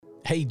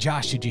Hey,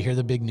 Josh, did you hear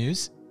the big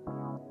news?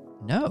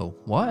 No,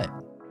 what?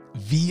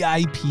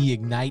 VIP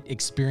Ignite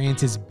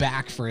Experience is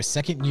back for a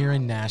second year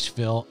in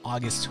Nashville,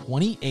 August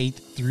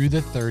 28th through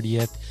the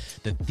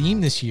 30th. The theme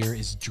this year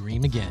is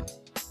Dream Again.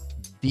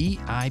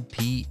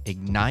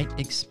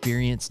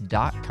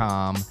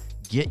 VIPIgniteExperience.com.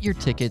 Get your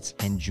tickets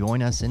and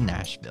join us in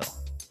Nashville.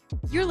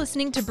 You're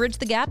listening to Bridge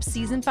the Gap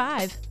Season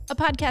 5, a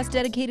podcast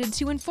dedicated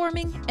to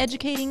informing,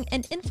 educating,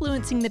 and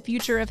influencing the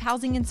future of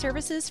housing and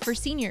services for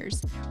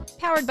seniors.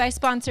 Powered by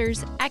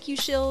sponsors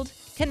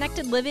AccuShield,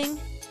 Connected Living,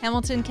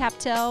 Hamilton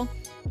Captel,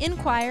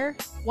 Inquire,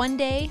 One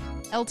Day,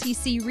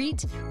 LTC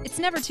REIT, It's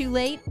Never Too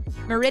Late,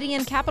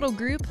 Meridian Capital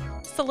Group,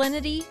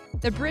 Salinity,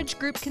 The Bridge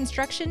Group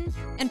Construction,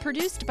 and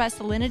produced by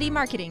Salinity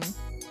Marketing.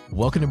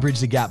 Welcome to Bridge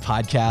the Gap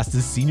Podcast,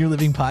 the senior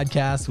living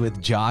podcast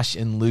with Josh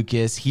and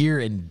Lucas here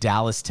in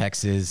Dallas,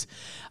 Texas.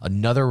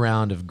 Another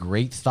round of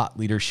great thought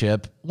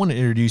leadership. I want to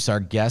introduce our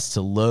guest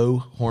to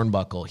Lo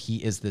Hornbuckle.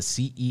 He is the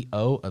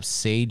CEO of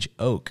Sage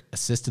Oak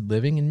Assisted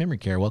Living and Memory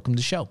Care. Welcome to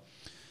the show.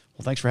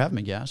 Well, thanks for having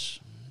me, guys.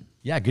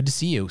 Yeah, good to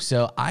see you.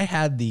 So I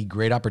had the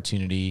great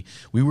opportunity.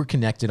 We were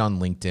connected on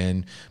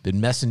LinkedIn, been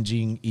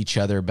messaging each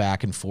other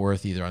back and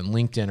forth, either on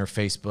LinkedIn or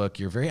Facebook.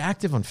 You're very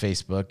active on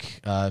Facebook.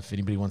 If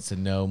anybody wants to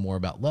know more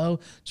about Lo,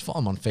 just follow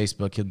him on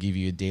Facebook. He'll give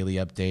you a daily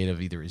update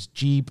of either his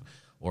Jeep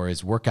or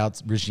his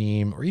workout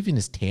regime or even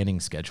his tanning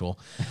schedule.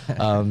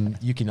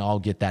 You can all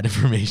get that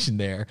information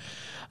there.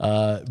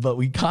 But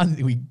we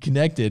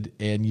connected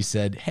and you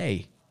said,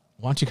 hey,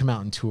 why don't you come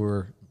out and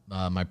tour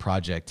my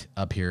project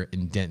up here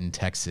in Denton,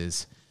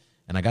 Texas?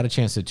 And I got a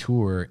chance to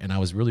tour, and I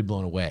was really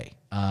blown away.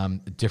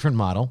 Different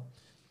model,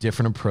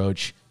 different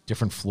approach,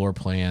 different floor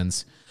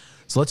plans.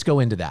 So let's go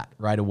into that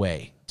right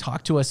away.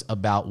 Talk to us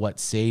about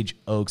what Sage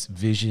Oak's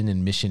vision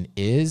and mission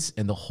is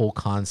and the whole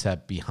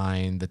concept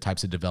behind the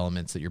types of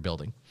developments that you're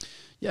building.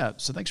 Yeah,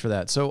 so thanks for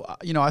that. So,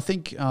 I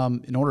think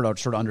in order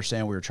to sort of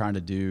understand what we were trying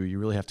to do, you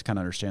really have to kind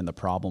of understand the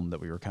problem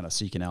that we were kind of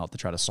seeking out to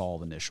try to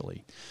solve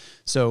initially.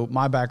 So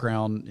my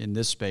background in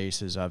this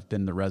space is I've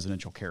been in the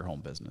residential care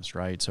home business,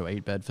 right? So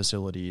 8-bed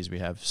facilities, we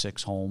have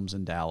 6 homes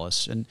in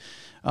Dallas. And,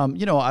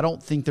 I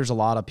don't think there's a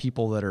lot of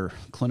people that are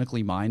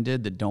clinically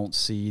minded that don't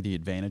see the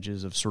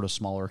advantages of sort of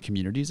smaller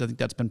communities. I think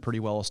that's been pretty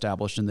well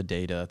established in the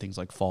data, things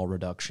like fall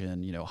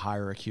reduction,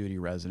 higher acuity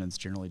residents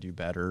generally do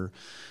better.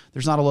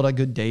 There's not a lot of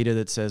good data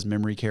that says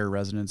memory care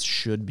residents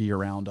should be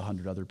around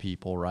 100 other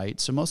people, right?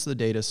 So most of the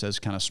data says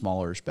kind of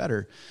smaller is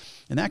better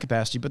in that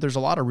capacity, but there's a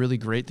lot of really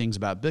great things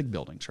about big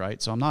buildings,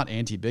 right? So I'm not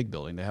anti-big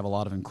building. They have a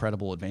lot of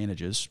incredible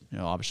advantages.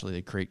 Obviously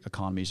they create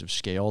economies of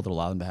scale that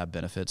allow them to have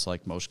benefits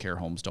like most care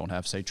homes don't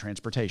have, say,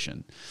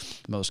 transportation.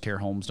 Most care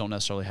homes don't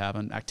necessarily have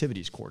an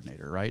activities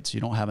coordinator, right? So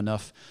you don't have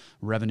enough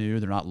revenue.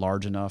 They're not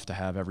large enough to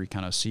have every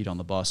kind of seat on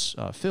the bus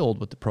filled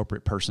with the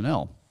appropriate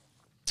personnel.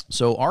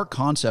 So our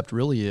concept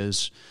really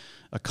is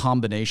a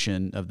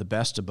combination of the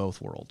best of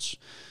both worlds.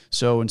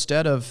 So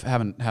instead of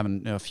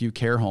having a few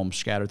care homes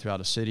scattered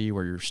throughout a city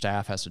where your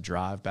staff has to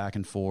drive back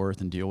and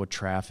forth and deal with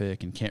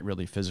traffic and can't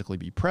really physically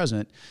be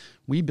present,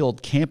 we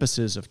build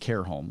campuses of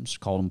care homes,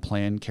 call them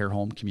planned care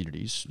home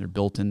communities. They're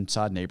built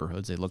inside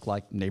neighborhoods. They look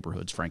like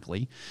neighborhoods,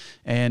 frankly.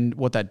 And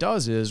what that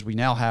does is we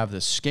now have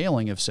the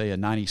scaling of, say, a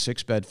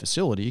 96-bed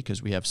facility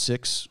because we have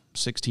 6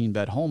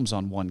 16-bed homes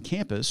on one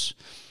campus.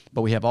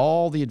 But we have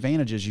all the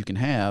advantages you can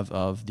have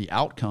of the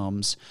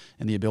outcomes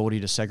and the ability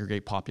to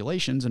segregate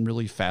populations in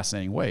really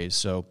fascinating ways.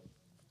 So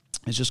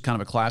it's just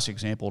kind of a classic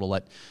example to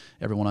let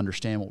everyone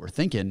understand what we're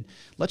thinking.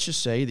 Let's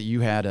just say that you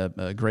had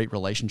a great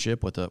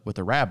relationship with a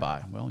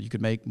rabbi. Well, you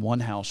could make one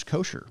house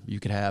kosher. You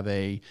could have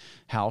a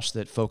house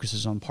that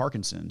focuses on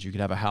Parkinson's. You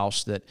could have a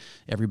house that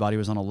everybody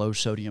was on a low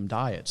sodium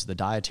diet. So the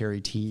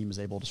dietary team is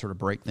able to sort of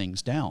break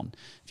things down.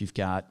 If you've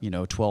got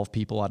 12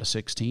 people out of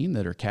 16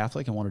 that are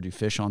Catholic and want to do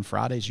fish on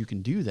Fridays, you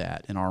can do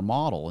that in our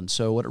model. And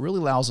so what it really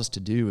allows us to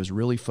do is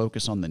really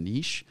focus on the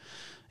niche.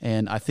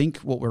 And I think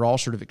what we're all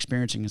sort of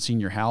experiencing in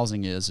senior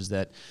housing is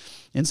that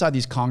inside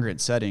these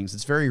congregate settings,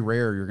 it's very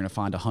rare you're going to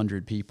find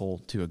 100 people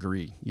to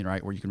agree,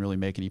 right, where you can really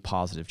make any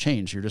positive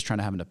change. You're just trying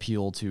to have an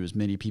appeal to as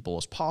many people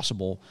as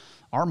possible.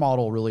 Our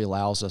model really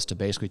allows us to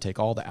basically take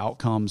all the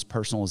outcomes,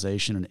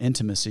 personalization, and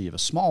intimacy of a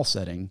small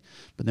setting,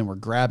 but then we're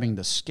grabbing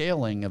the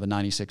scaling of a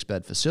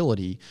 96-bed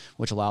facility,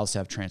 which allows us to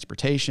have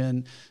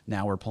transportation.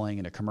 Now we're playing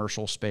in a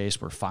commercial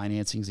space where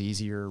financing's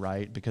easier,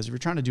 right? Because if you're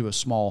trying to do a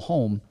small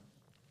home,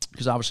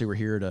 because obviously we're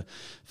here at a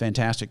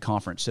fantastic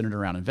conference centered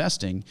around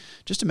investing.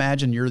 Just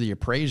imagine you're the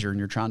appraiser and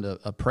you're trying to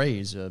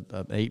appraise an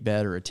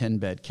 8-bed or a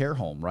 10-bed care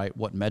home, right?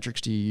 What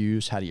metrics do you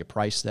use? How do you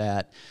price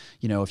that?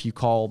 If you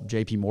call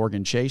JP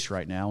Morgan Chase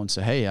right now and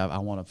say, hey, I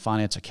want to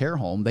finance a care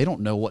home, they don't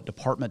know what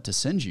department to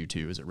send you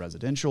to. Is it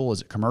residential?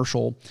 Is it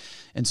commercial?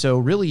 And so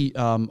really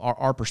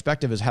our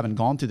perspective is having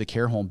gone through the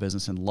care home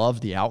business and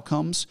loved the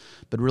outcomes,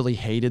 but really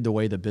hated the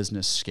way the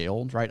business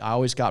scaled, right? I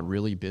always got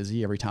really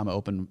busy every time I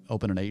open an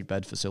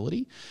 8-bed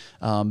facility.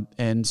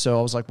 And so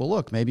I was like, well,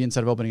 look, maybe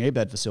instead of opening an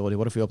 8-bed facility,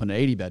 what if we open an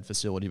 80-bed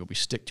facility, but we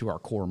stick to our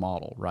core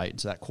model, right? And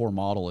so that core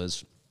model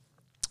is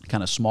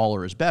kind of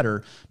smaller is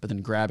better, but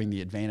then grabbing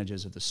the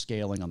advantages of the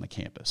scaling on the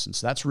campus. And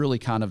so that's really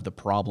kind of the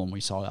problem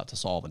we saw out to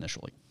solve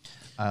initially.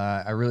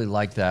 I really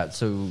like that.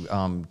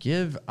 So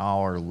give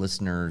our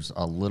listeners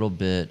a little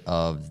bit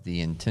of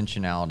the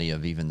intentionality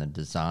of even the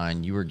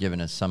design. You were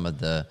giving us some of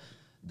the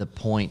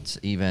points,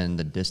 even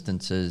the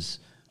distances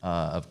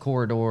of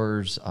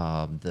corridors,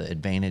 the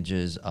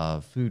advantages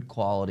of food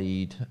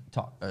quality.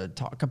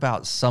 Talk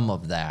about some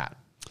of that.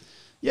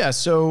 Yeah.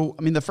 So,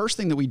 I mean, the first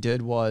thing that we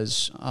did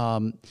was,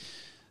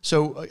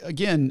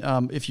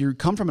 if you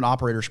come from an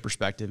operator's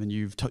perspective and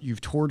you've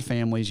toured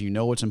families, you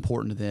know what's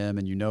important to them,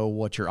 and you know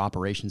what your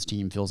operations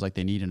team feels like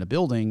they need in a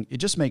building, it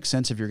just makes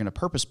sense if you're going to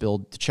purpose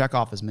build to check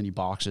off as many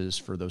boxes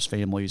for those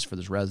families, for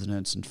those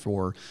residents, and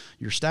for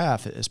your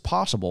staff as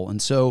possible.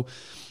 And so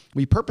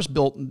we purpose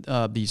built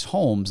these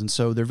homes, and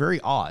so they're very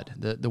odd.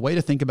 The way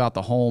to think about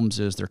the homes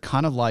is they're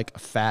kind of like a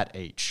fat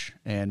H,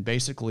 and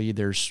basically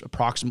there's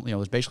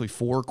basically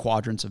 4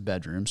 quadrants of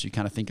bedrooms. So you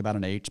kind of think about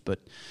an H, but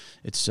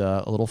it's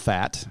a little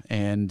fat,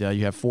 and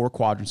you have 4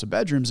 quadrants of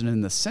bedrooms, and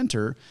in the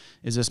center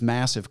is this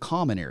massive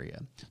common area.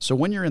 So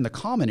when you're in the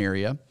common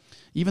area,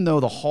 even though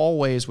the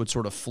hallways would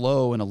sort of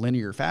flow in a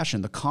linear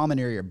fashion, the common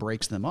area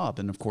breaks them up.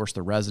 And of course,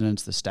 the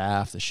residents, the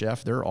staff, the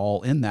chef, they're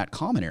all in that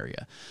common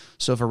area.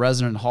 So if a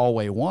resident in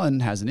hallway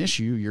 1 has an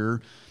issue,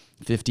 you're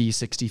 50,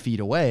 60 feet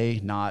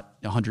away, not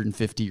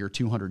 150 or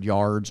 200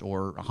 yards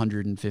or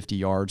 150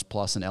 yards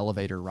plus an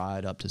elevator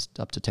ride up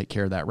to take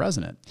care of that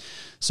resident.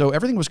 So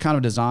everything was kind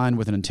of designed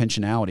with an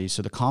intentionality.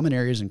 So the common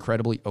area is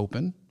incredibly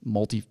open,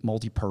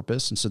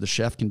 multi-purpose, and so the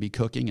chef can be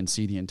cooking and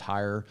see the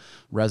entire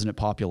resident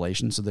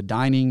population. So the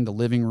dining, the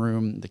living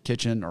room, the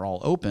kitchen are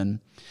all open,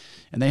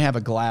 and they have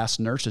a glass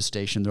nurses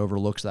station that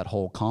overlooks that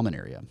whole common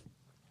area.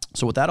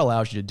 So what that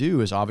allows you to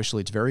do is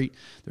obviously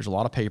there's a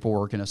lot of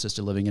paperwork in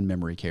assisted living and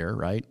memory care,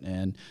 right?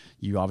 And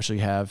you obviously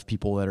have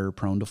people that are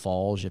prone to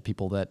falls. You have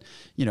people that,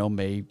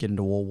 may get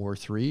into World War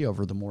III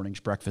over the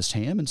morning's breakfast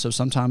ham. And so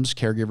sometimes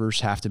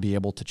caregivers have to be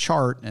able to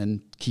chart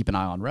and keep an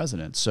eye on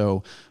residents.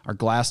 So our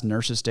glass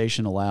nurses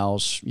station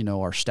allows,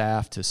 our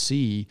staff to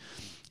see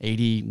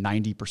 80,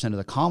 90% of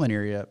the common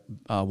area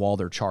while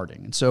they're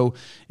charting. And so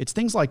it's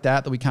things like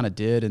that we kind of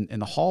did.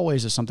 And the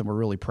hallways is something we're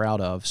really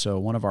proud of. So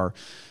one of our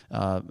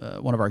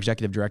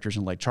executive directors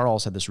in Lake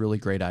Charles had this really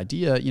great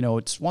idea.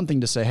 It's one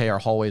thing to say, hey, our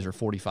hallways are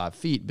 45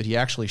 feet, but he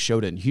actually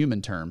showed it in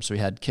human terms. So he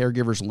had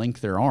caregivers link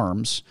their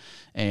arms,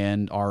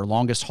 and our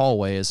longest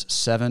hallway is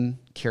 7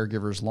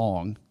 caregivers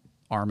long,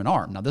 arm in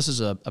arm. Now, this is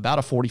about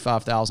a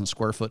 45,000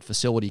 square foot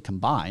facility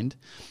combined.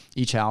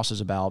 Each house is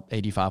about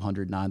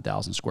 8,500,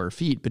 9,000 square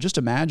feet. But just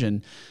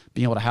imagine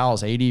being able to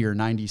house 80 or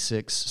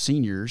 96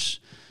 seniors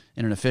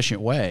in an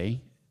efficient way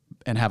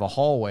and have a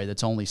hallway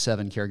that's only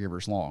 7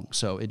 caregivers long.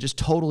 So it just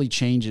totally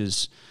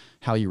changes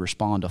how you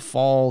respond to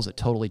falls. It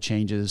totally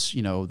changes,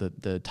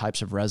 the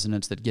types of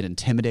residents that get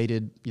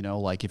intimidated.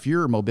 Like if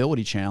you're a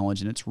mobility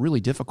challenge and it's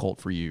really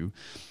difficult for you,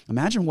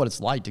 imagine what it's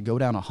like to go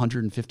down a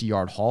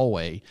 150-yard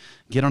hallway,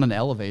 get on an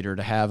elevator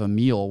to have a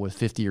meal with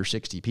 50 or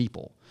 60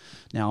 people.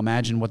 Now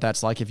imagine what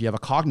that's like if you have a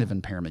cognitive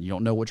impairment. You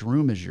don't know which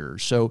room is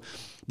yours. So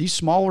these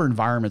smaller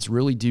environments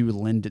really do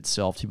lend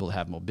itself to people that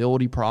have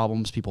mobility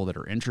problems, people that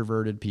are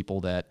introverted, people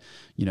that,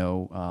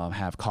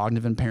 have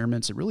cognitive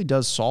impairments. It really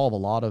does solve a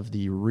lot of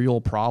the real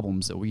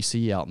problems that we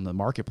see out in the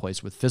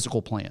marketplace with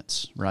physical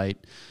plants, right?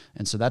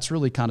 And so that's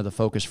really kind of the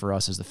focus for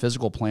us, is the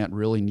physical plant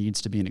really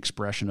needs to be an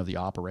expression of the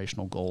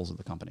operational goals of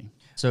the company.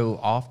 So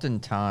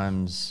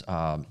oftentimes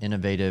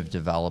innovative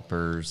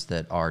developers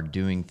that are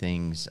doing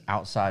things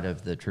outside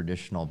of the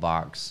traditional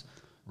box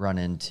run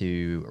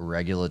into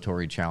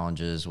regulatory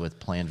challenges with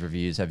planned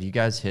reviews. Have you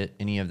guys hit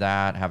any of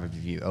that? Have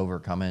you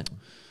overcome it?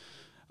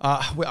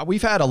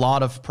 We've had a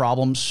lot of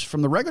problems.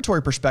 From the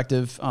regulatory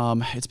perspective,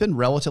 it's been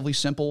relatively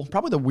simple.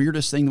 Probably the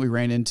weirdest thing that we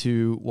ran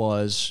into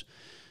was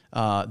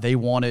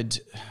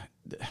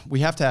we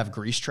have to have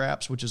grease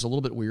traps, which is a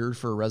little bit weird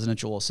for a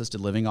residential assisted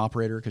living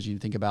operator, because you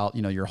think about,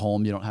 your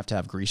home, you don't have to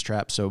have grease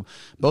traps. So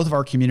both of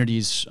our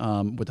communities,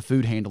 with the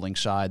food handling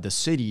side, the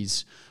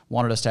cities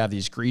wanted us to have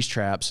these grease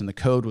traps, and the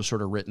code was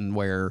sort of written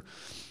where,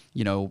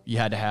 you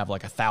had to have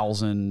like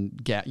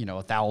 1,000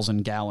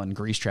 gallon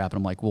grease trap. And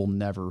I'm like, we'll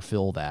never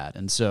fill that.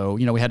 And so,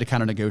 we had to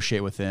kind of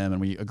negotiate with them,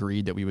 and we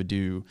agreed that we would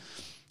do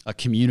a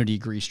community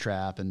grease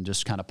trap and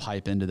just kind of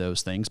pipe into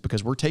those things,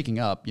 because we're taking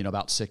up,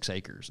 about 6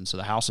 acres. And so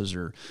the houses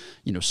are,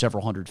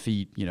 several hundred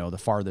feet, the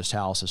farthest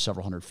house is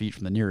several hundred feet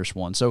from the nearest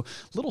one. So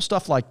little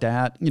stuff like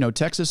that.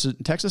 Texas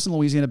and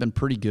Louisiana have been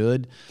pretty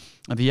good.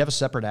 If you have a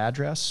separate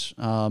address,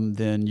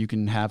 then you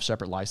can have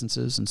separate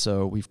licenses. And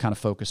so we've kind of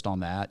focused on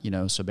that,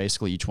 so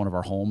basically each one of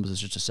our homes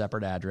is just a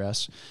separate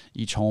address.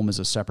 Each home is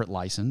a separate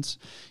license.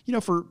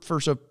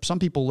 So some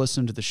people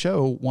listen to the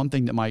show, one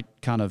thing that might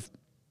kind of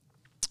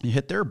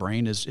hit their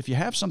brain is if you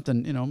have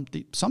something,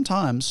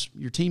 sometimes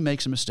your team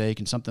makes a mistake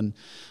and something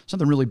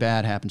really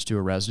bad happens to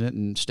a resident,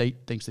 and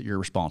state thinks that you're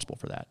responsible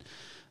for that.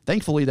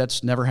 Thankfully,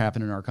 that's never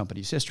happened in our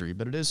company's history,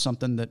 but it is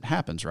something that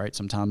happens, right?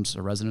 Sometimes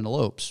a resident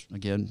elopes.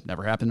 Again,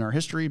 never happened in our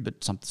history,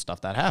 but some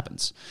stuff that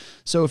happens.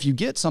 So if you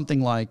get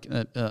something like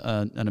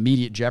an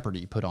immediate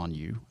jeopardy put on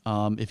you,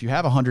 if you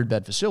have a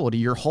 100-bed facility,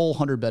 your whole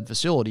 100-bed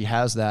facility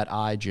has that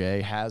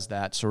IJ, has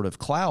that sort of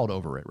cloud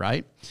over it,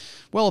 right?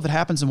 Well, if it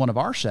happens in one of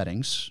our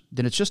settings,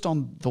 then it's just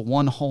on the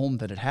one home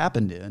that it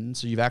happened in.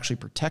 So you've actually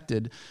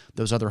protected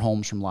those other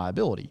homes from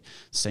liability.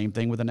 Same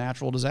thing with a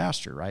natural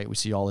disaster, right? We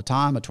see all the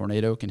time a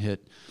tornado can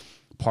hit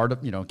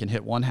can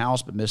hit one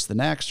house but miss the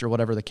next, or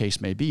whatever the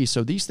case may be.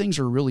 So these things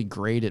are really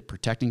great at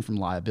protecting from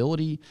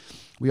liability.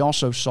 We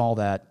also saw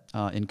that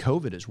in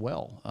COVID as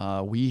well.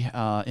 We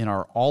in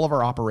all of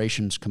our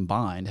operations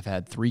combined have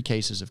had 3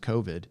 cases of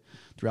COVID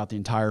throughout the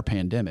entire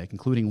pandemic,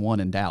 including one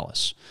in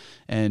Dallas.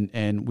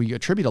 And we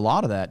attribute a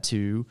lot of that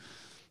to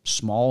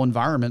small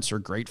environments are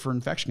great for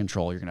infection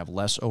control. You're going to have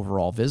less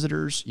overall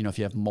visitors. If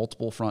you have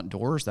multiple front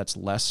doors, that's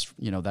less,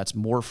 that's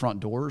more front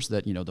doors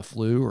that, the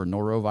flu or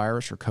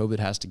norovirus or COVID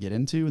has to get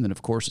into. And then,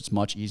 of course, it's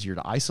much easier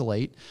to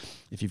isolate.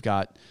 If you've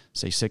got,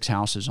 say, 6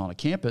 houses on a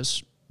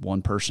campus,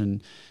 one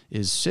person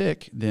is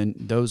sick, then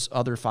those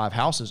other 5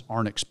 houses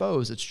aren't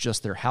exposed. It's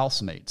just their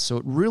housemates. So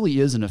it really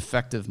is an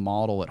effective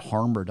model at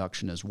harm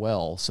reduction as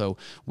well. So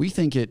we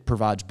think it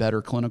provides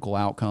better clinical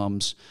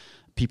outcomes.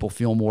 People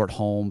feel more at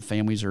home.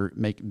 Families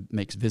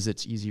makes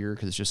visits easier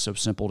because it's just so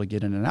simple to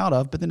get in and out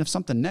of. But then if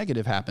something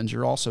negative happens,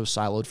 you're also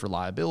siloed for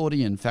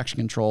liability, infection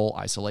control,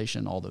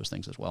 isolation, all those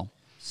things as well.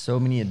 So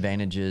many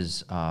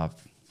advantages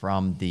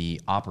from the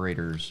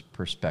operator's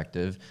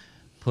perspective.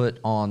 Put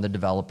on the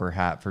developer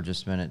hat for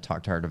just a minute,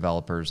 talk to our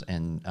developers,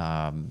 and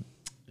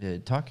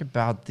talk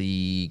about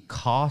the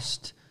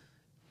cost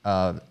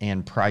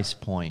and price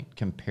point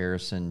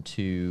comparison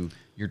to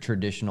your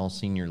traditional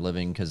senior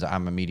living, because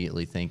I'm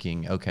immediately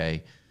thinking,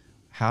 okay,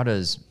 how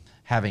does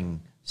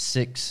having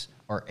 6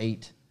 or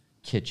 8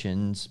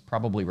 kitchens,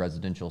 probably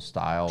residential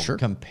style,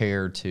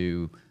 compare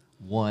to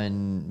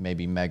one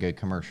maybe mega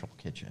commercial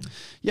kitchen?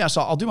 Yeah,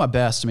 so I'll do my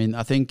best. I mean,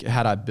 I think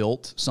had I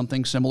built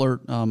something similar,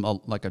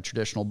 like a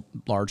traditional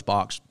large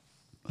box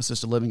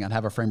assisted living, I'd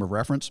have a frame of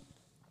reference.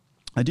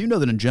 I do know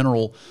that in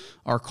general,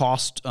 our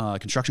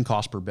construction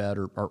costs per bed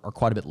are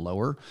quite a bit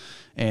lower.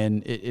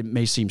 And it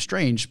may seem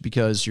strange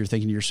because you're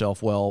thinking to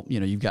yourself, well,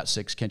 you've got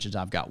 6 kitchens,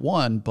 I've got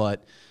 1,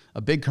 but a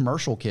big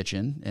commercial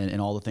kitchen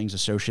and all the things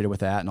associated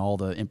with that and all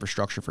the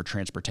infrastructure for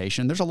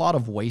transportation, there's a lot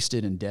of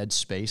wasted and dead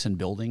space in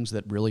buildings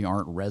that really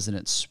aren't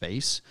resident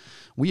space.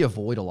 We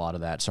avoid a lot of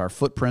that. So our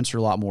footprints are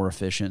a lot more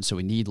efficient. So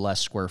we need less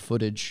square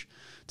footage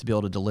to be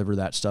able to deliver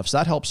that stuff. So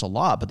that helps a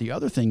lot. But the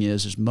other thing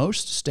is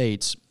most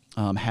states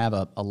have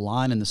a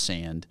line in the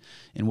sand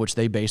in which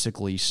they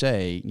basically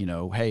say,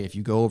 hey, if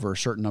you go over a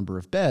certain number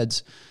of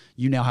beds,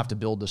 you now have to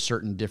build to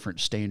certain different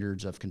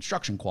standards of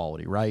construction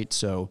quality, right?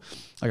 So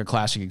like a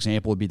classic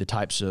example would be the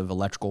types of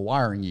electrical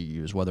wiring you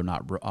use, whether or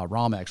not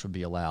Romex would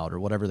be allowed or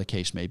whatever the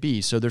case may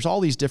be. So there's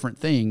all these different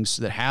things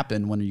that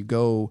happen when you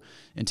go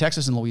in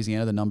Texas and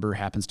Louisiana. The number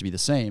happens to be the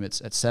same. It's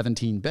at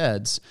 17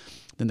 beds.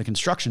 Then the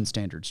construction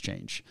standards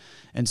change.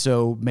 And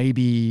so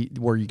maybe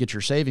where you get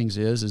your savings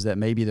is that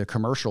maybe the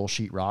commercial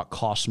sheetrock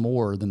costs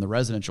more than the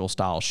residential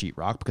style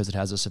sheetrock because it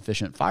has a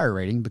sufficient fire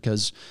rating,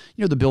 because,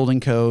 the building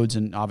codes,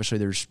 and obviously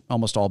there's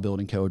almost all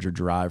building codes are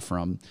derived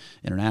from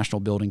international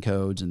building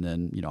codes. And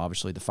then,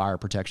 obviously the fire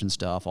protection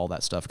stuff, all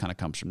that stuff kind of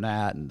comes from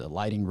that, and the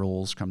lighting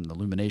rules come from the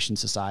Illumination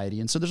Society.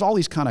 And so there's all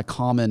these kind of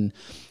common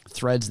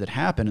threads that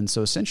happen. And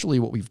so essentially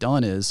what we've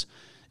done is,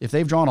 if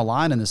they've drawn a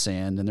line in the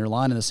sand and their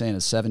line in the sand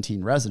is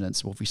 17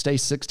 residents, well, if we stay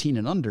 16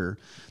 and under,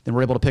 then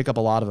we're able to pick up a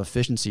lot of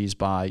efficiencies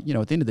by, at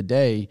the end of the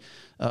day,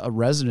 a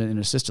resident in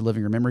assisted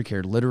living or memory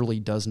care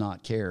literally does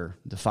not care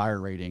the fire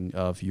rating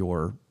of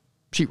your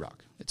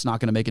sheetrock. It's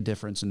not going to make a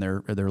difference in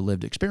their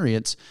lived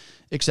experience,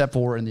 except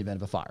for in the event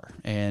of a fire.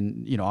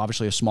 And,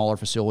 obviously a smaller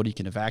facility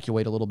can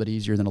evacuate a little bit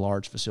easier than a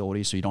large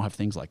facility. So you don't have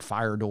things like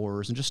fire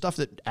doors and just stuff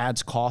that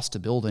adds cost to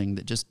building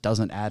that just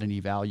doesn't add any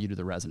value to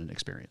the resident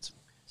experience.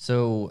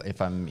 So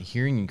if I'm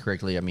hearing you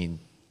correctly, I mean,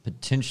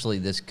 potentially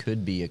this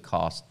could be a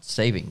cost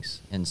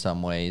savings in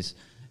some ways.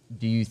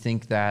 Do you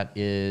think that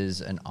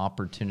is an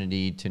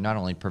opportunity to not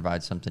only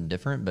provide something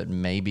different, but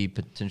maybe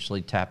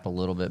potentially tap a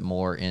little bit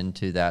more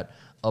into that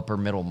upper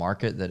middle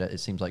market that it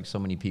seems like so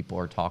many people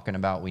are talking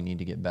about we need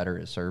to get better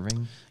at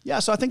serving? Yeah,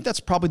 so I think that's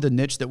probably the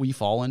niche that we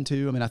fall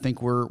into. I mean, I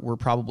think we're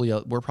probably a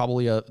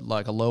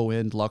like a low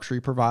end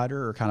luxury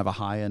provider or kind of a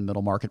high end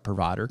middle market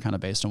provider, kind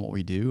of based on what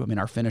we do. I mean,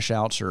 our finish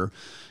outs are,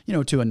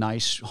 to a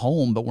nice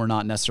home, but we're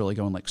not necessarily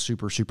going like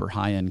super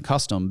high end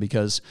custom,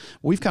 because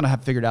we've kind of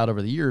have figured out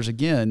over the years,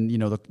 again,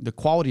 the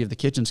quality of the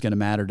kitchen is going to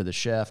matter to the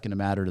chef, going to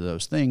matter to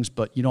those things,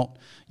 but you don't,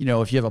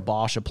 if you have a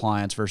Bosch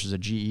appliance versus a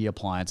GE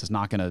appliance, it's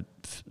not going to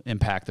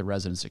impact the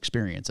resident's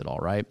experience at all,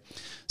 right?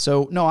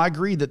 So no, I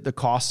agree that the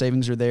cost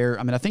savings are there.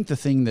 I mean, I think the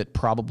thing that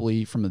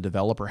probably from the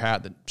developer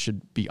hat that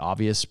should be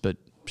obvious but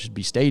should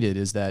be stated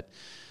is that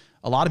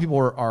a lot of people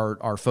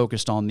are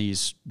focused on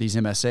these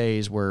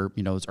MSAs where,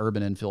 it's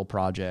urban infill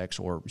projects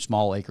or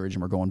small acreage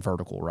and we're going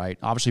vertical, right?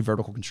 Obviously,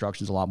 vertical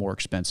construction is a lot more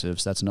expensive,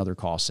 so that's another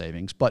cost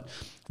savings. But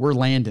we're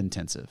land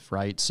intensive,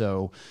 right?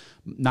 So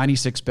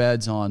 96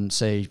 beds on,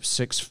 say,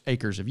 6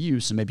 acres of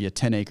use and maybe a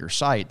 10-acre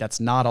site, that's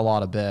not a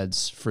lot of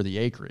beds for the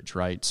acreage,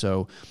 right?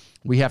 So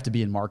we have to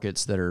be in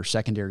markets that are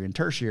secondary and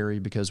tertiary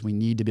because we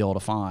need to be able to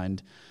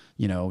find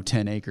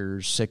 10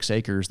 acres, 6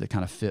 acres that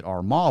kind of fit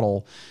our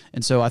model.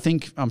 And so I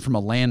think from a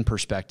land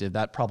perspective,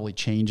 that probably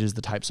changes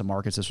the types of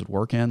markets this would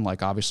work in.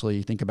 Like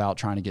obviously think about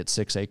trying to get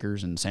 6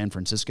 acres in San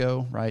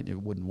Francisco, right?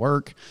 It wouldn't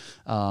work.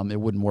 It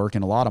wouldn't work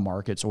in a lot of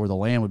markets, or the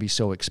land would be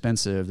so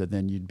expensive that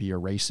then you'd be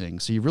erasing.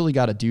 So you really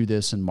got to do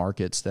this in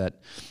markets that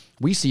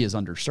we see as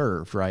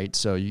underserved, right?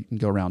 So you can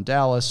go around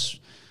Dallas.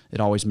 It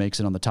always makes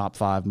it on the top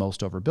 5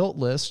 most overbuilt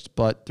list,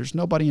 but there's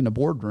nobody in the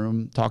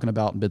boardroom talking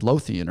about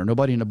Midlothian, or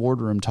nobody in the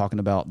boardroom talking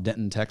about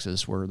Denton,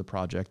 Texas, where the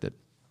project that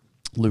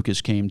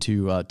Lucas came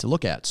to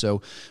look at.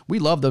 So we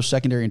love those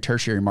secondary and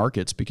tertiary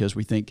markets because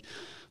we think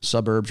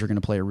suburbs are going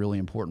to play a really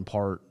important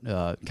part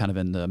kind of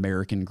in the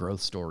American growth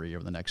story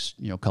over the next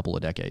couple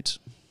of decades.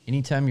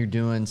 Anytime you're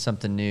doing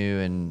something new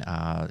and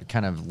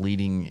kind of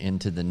leading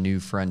into the new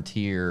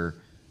frontier,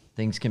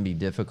 things can be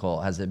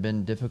difficult. Has it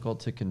been difficult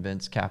to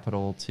convince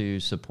capital to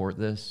support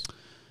this?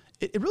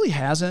 It really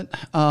hasn't.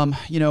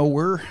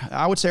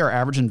 I would say our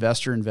average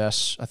investor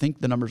invests, I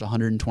think the number is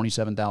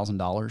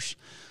 $127,000.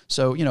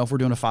 So, if we're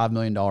doing a $5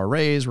 million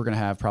raise, we're going to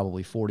have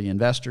probably 40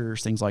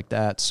 investors, things like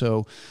that.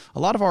 So a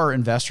lot of our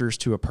investors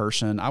to a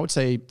person, I would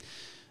say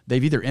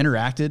they've either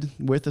interacted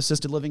with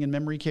assisted living and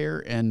memory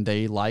care and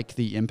they like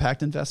the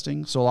impact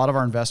investing. So a lot of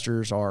our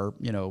investors are,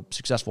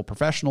 successful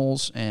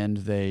professionals and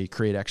they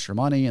create extra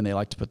money and they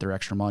like to put their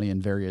extra money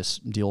in various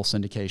deal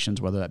syndications,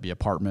 whether that be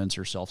apartments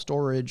or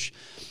self-storage.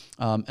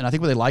 And I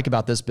think what they like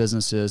about this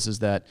business is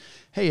that,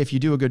 hey, if you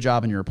do a good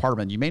job in your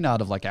apartment, you may not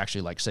have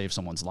actually saved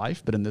someone's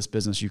life, but in this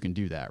business, you can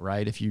do that,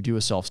 right? If you do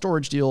a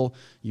self-storage deal,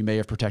 you may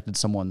have protected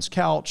someone's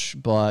couch,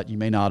 but you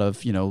may not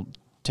have,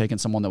 taken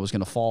someone that was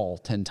going to fall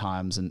 10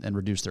 times and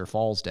reduce their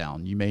falls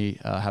down. You may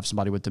have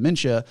somebody with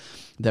dementia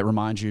that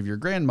reminds you of your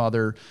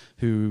grandmother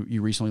who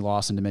you recently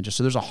lost in dementia.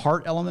 So there's a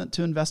heart element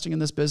to investing in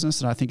this business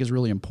that I think is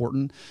really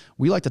important.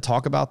 We like to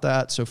talk about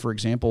that. So for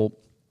example,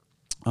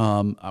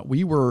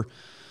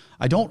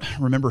 I don't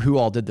remember who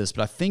all did this,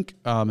 but I think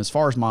as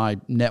far as my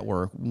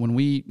network, when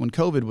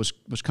COVID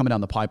was coming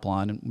down the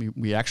pipeline, and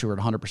we actually were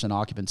at 100%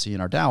 occupancy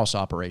in our Dallas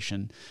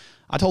operation,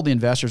 I told the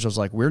investors, I was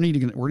like, we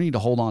need to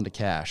hold on to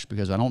cash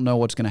because I don't know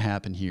what's going to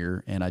happen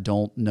here, and I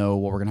don't know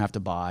what we're going to have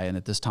to buy. And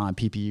at this time,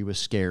 PPE was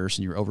scarce,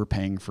 and you're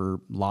overpaying for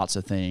lots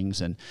of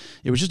things, and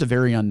it was just a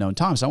very unknown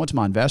time. So I went to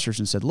my investors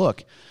and said,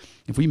 look,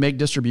 if we make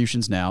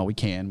distributions now, we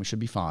should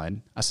be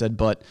fine. I said,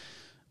 but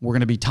we're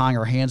going to be tying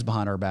our hands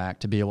behind our back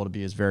to be able to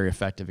be as very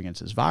effective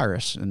against this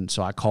virus. And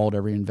so I called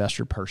every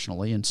investor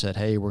personally and said,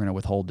 hey, we're going to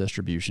withhold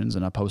distributions.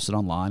 And I posted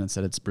online and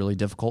said, it's a really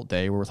difficult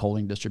day. We're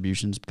withholding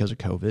distributions because of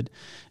COVID.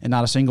 And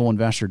not a single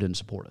investor didn't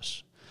support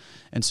us.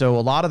 And so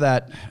a lot of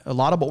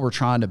what we're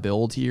trying to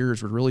build here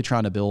is we're really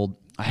trying to build,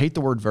 I hate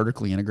the word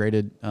vertically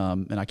integrated,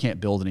 and I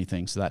can't build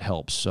anything, so that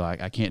helps. So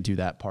I can't do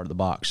that part of the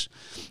box.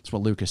 That's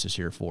what Lucas is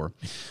here for.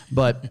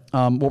 But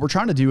what we're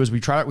trying to do is we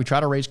try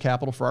to raise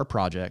capital for our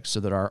projects so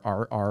that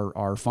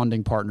our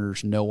funding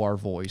partners know our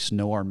voice,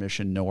 know our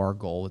mission, know our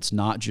goal. It's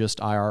not just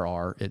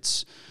IRR.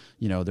 It's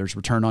there's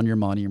return on your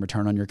money and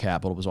return on your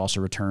capital. There's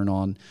also return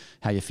on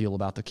how you feel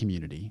about the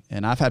community.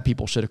 And I've had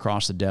people sit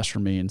across the desk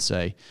from me and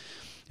say,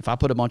 if I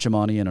put a bunch of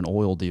money in an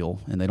oil deal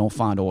and they don't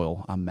find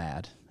oil, I'm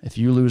mad. If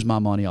you lose my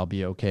money, I'll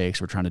be okay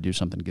because we're trying to do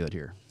something good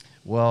here.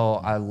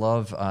 Well, I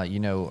love,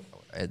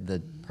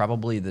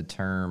 probably the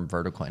term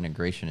vertical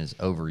integration is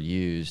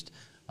overused,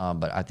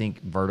 but I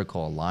think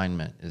vertical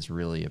alignment is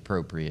really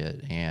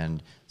appropriate,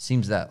 and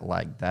seems that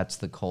that's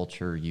the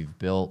culture you've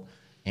built.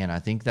 And I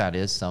think that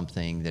is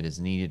something that is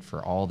needed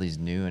for all these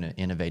new and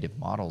innovative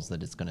models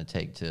that it's going to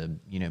take to,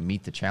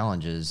 meet the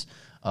challenges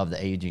of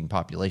the aging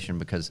population,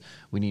 because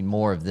we need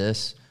more of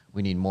this.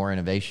 We need more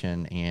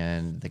innovation,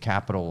 and the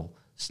capital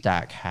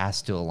stack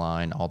has to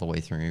align all the way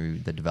through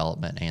the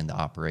development and the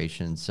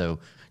operation. So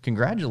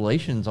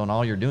congratulations on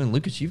all you're doing.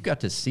 Lucas, you've got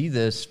to see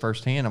this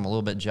firsthand. I'm a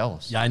little bit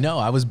jealous. Yeah, I know.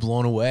 I was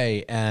blown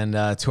away. And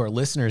to our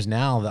listeners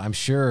now, I'm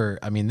sure,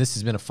 this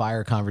has been a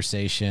fire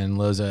conversation.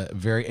 Lo's a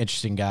very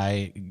interesting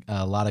guy,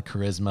 a lot of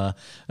charisma,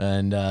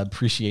 and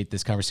appreciate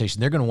this conversation.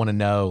 They're going to want to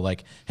know,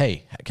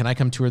 hey, can I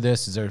come tour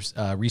this? Is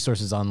there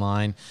resources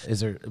online?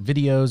 Is there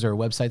videos or a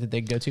website that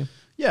they can go to?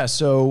 Yeah,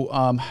 so,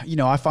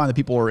 I find that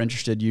people are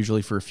interested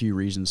usually for a few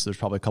reasons. There's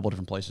probably a couple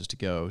different places to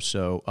go.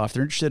 So if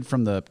they're interested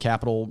from the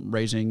capital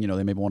raising,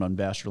 they maybe want to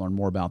invest or learn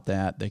more about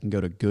that, they can go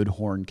to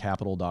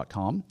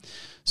goodhorncapital.com.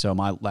 So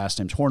my last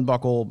name's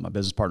Hornbuckle. My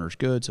business partner is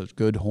Good, so it's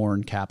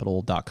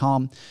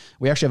goodhorncapital.com.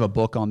 We actually have a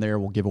book on there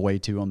we'll give away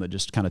to them that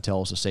just kind of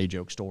tells a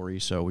say-joke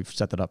story. So we've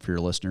set that up for your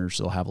listeners.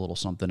 So they'll have a little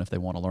something if they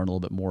want to learn a little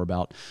bit more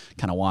about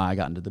kind of why I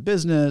got into the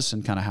business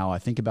and kind of how I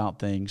think about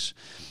things.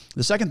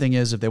 The second thing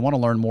is if they want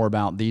to learn more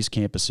about these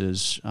campuses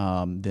campuses,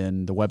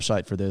 then the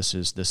website for this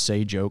is the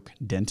Sage Oak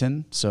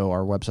Denton. So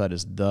our website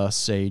is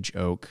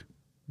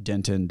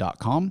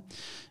thesageoakdenton.com.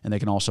 And they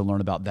can also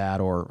learn about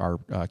that or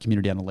our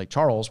community down in Lake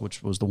Charles,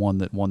 which was the one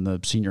that won the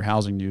Senior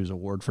Housing News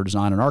Award for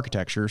Design and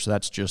Architecture. So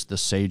that's just the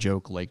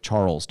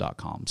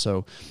sageoaklakecharles.com.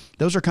 So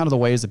those are kind of the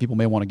ways that people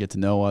may want to get to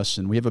know us.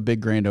 And we have a big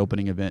grand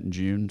opening event in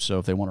June. So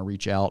if they want to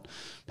reach out,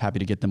 happy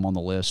to get them on the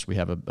list. We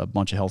have a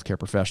bunch of healthcare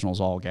professionals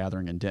all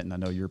gathering in Denton. I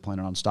know you're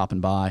planning on stopping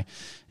by,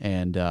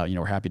 and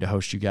we're happy to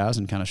host you guys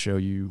and kind of show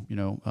you,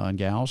 and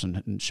gals,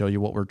 and show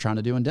you what we're trying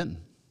to do in Denton.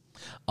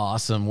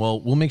 Awesome. Well,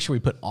 we'll make sure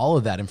we put all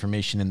of that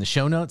information in the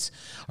show notes.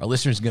 Our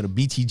listeners can go to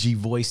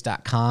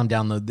btgvoice.com,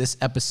 download this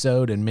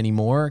episode and many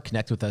more,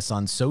 connect with us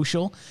on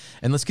social,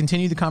 and let's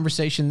continue the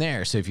conversation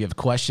there. So if you have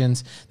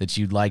questions that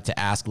you'd like to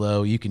ask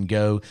Lo, you can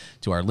go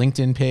to our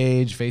LinkedIn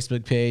page,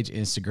 Facebook page,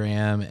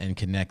 Instagram, and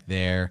connect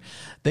there.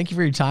 Thank you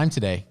for your time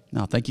today.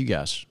 No, thank you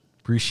guys.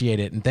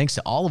 Appreciate it. And thanks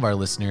to all of our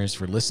listeners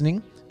for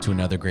listening to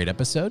another great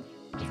episode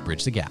of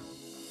Bridge the Gap.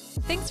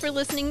 Thanks for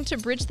listening to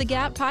Bridge the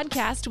Gap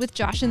podcast with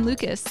Josh and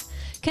Lucas.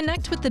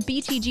 Connect with the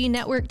BTG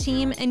Network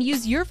team and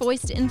use your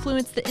voice to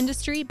influence the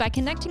industry by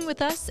connecting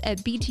with us at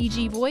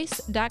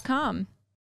btgvoice.com.